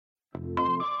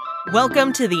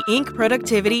Welcome to the Inc.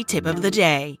 Productivity Tip of the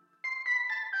Day.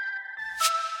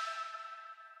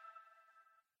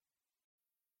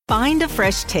 Find a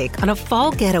fresh take on a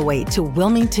fall getaway to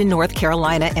Wilmington, North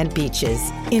Carolina and beaches.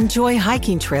 Enjoy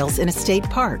hiking trails in a state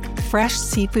park, fresh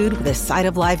seafood with a side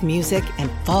of live music,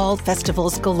 and fall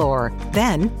festivals galore.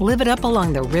 Then live it up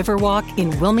along the Riverwalk in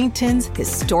Wilmington's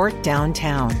historic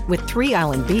downtown. With 3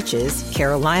 island beaches,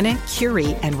 Carolina,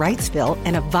 Curie, and Wrightsville,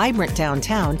 and a vibrant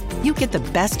downtown, you get the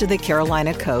best of the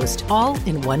Carolina coast, all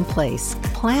in one place.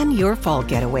 Plan your fall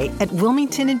getaway at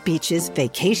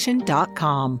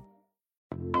WilmingtonandBeachesVacation.com.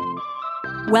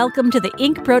 Welcome to the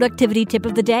Inc. Productivity Tip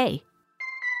of the Day.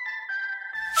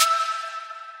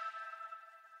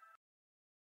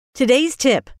 Today's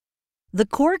tip: the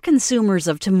core consumers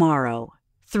of tomorrow.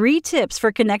 3 tips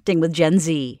for connecting with Gen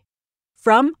Z.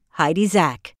 From Heidi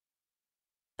Zak.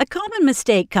 A common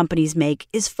mistake companies make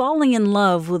is falling in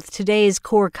love with today's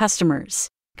core customers.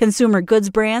 Consumer goods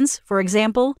brands, for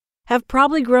example, have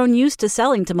probably grown used to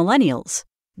selling to millennials.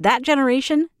 That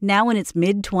generation, now in its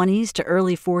mid-20s to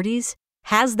early 40s,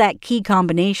 has that key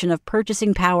combination of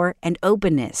purchasing power and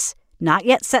openness, not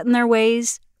yet set in their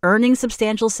ways, earning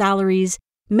substantial salaries,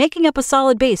 making up a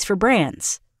solid base for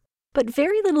brands. But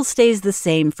very little stays the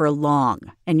same for long,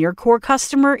 and your core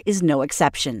customer is no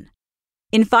exception.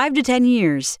 In 5 to 10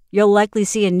 years, you'll likely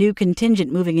see a new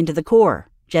contingent moving into the core,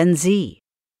 Gen Z.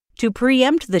 To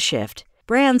preempt the shift,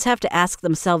 brands have to ask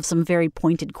themselves some very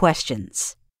pointed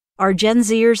questions. Are Gen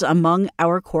Zers among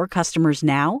our core customers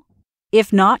now?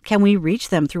 If not, can we reach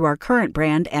them through our current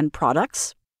brand and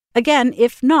products? Again,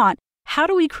 if not, how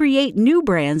do we create new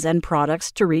brands and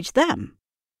products to reach them?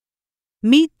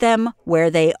 Meet them where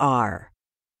they are.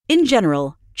 In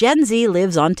general, Gen Z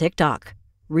lives on TikTok.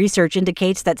 Research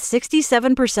indicates that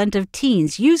 67% of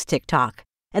teens use TikTok,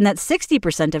 and that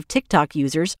 60% of TikTok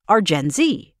users are Gen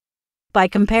Z. By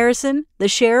comparison, the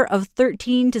share of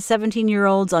 13 to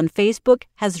 17-year-olds on Facebook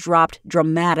has dropped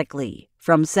dramatically,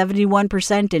 from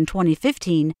 71% in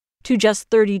 2015 to just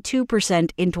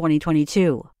 32% in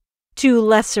 2022. To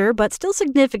lesser but still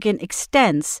significant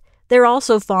extents, they're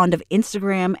also fond of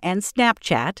Instagram and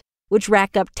Snapchat, which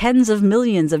rack up tens of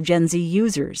millions of Gen Z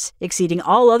users, exceeding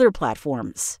all other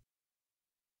platforms.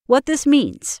 What this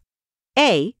means: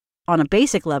 A, on a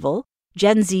basic level,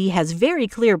 Gen Z has very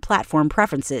clear platform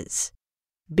preferences.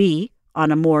 B,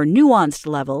 on a more nuanced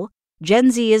level,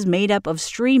 Gen Z is made up of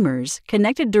streamers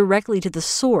connected directly to the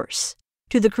source,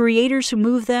 to the creators who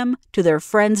move them, to their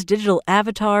friends' digital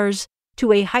avatars,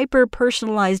 to a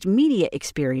hyper-personalized media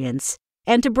experience,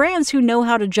 and to brands who know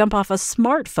how to jump off a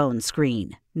smartphone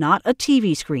screen, not a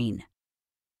TV screen.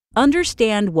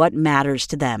 Understand what matters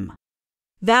to them.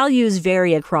 Values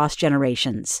vary across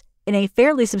generations, in a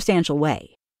fairly substantial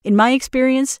way. In my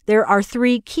experience, there are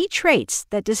 3 key traits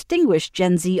that distinguish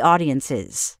Gen Z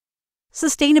audiences.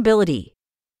 Sustainability.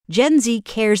 Gen Z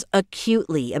cares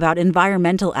acutely about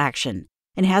environmental action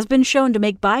and has been shown to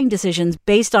make buying decisions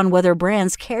based on whether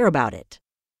brands care about it.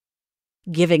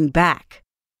 Giving back.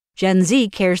 Gen Z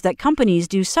cares that companies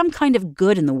do some kind of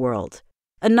good in the world.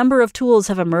 A number of tools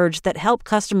have emerged that help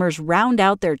customers round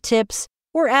out their tips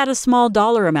or add a small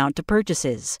dollar amount to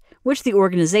purchases, which the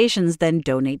organizations then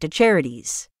donate to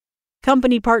charities.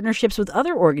 Company partnerships with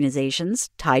other organizations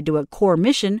tied to a core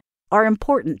mission are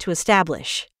important to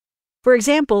establish. For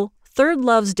example, Third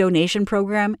Love's donation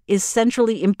program is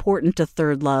centrally important to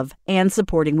Third Love and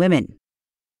supporting women.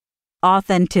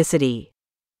 Authenticity.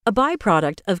 A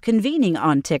byproduct of convening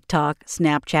on TikTok,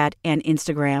 Snapchat, and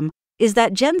Instagram is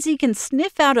that Gen Z can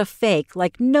sniff out a fake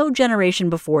like no generation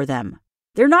before them.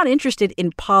 They're not interested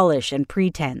in polish and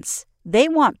pretense. They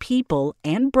want people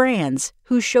and brands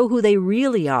who show who they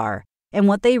really are and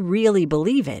what they really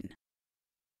believe in.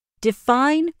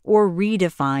 Define or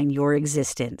redefine your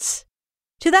existence.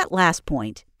 To that last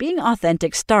point, being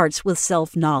authentic starts with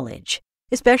self-knowledge.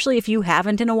 Especially if you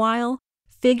haven't in a while,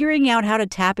 figuring out how to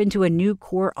tap into a new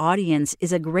core audience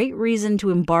is a great reason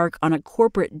to embark on a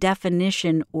corporate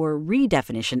definition or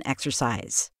redefinition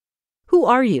exercise. Who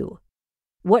are you?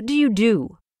 What do you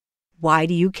do? Why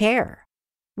do you care?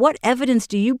 What evidence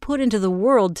do you put into the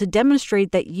world to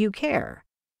demonstrate that you care?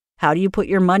 How do you put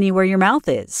your money where your mouth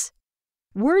is?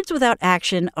 Words without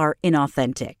action are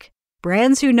inauthentic.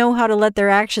 Brands who know how to let their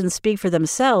actions speak for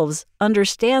themselves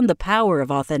understand the power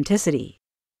of authenticity.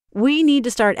 We need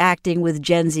to start acting with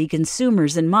Gen Z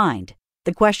consumers in mind.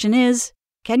 The question is,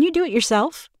 can you do it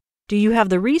yourself? Do you have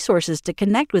the resources to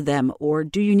connect with them, or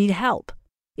do you need help?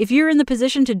 If you're in the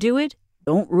position to do it,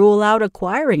 don't rule out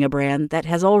acquiring a brand that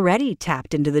has already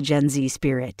tapped into the Gen Z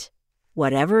spirit.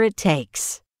 Whatever it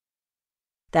takes.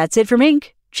 That's it from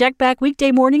Inc. Check back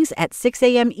weekday mornings at 6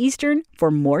 a.m. Eastern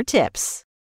for more tips.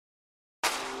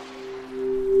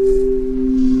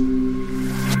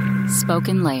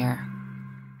 Spoken Layer.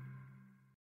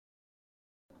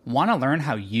 Want to learn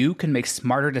how you can make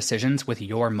smarter decisions with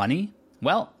your money?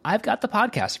 Well, I've got the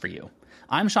podcast for you.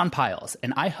 I'm Sean Piles,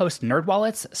 and I host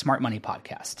NerdWallet's Smart Money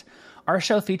Podcast. Our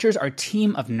show features our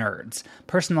team of nerds,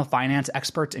 personal finance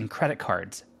experts in credit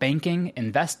cards, banking,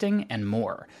 investing, and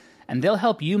more. And they'll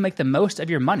help you make the most of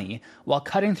your money while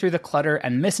cutting through the clutter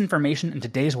and misinformation in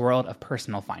today's world of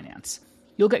personal finance.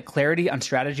 You'll get clarity on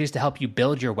strategies to help you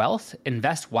build your wealth,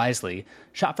 invest wisely,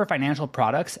 shop for financial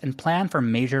products, and plan for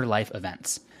major life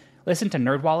events. Listen to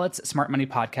NerdWallet's Smart Money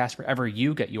Podcast wherever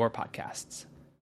you get your podcasts.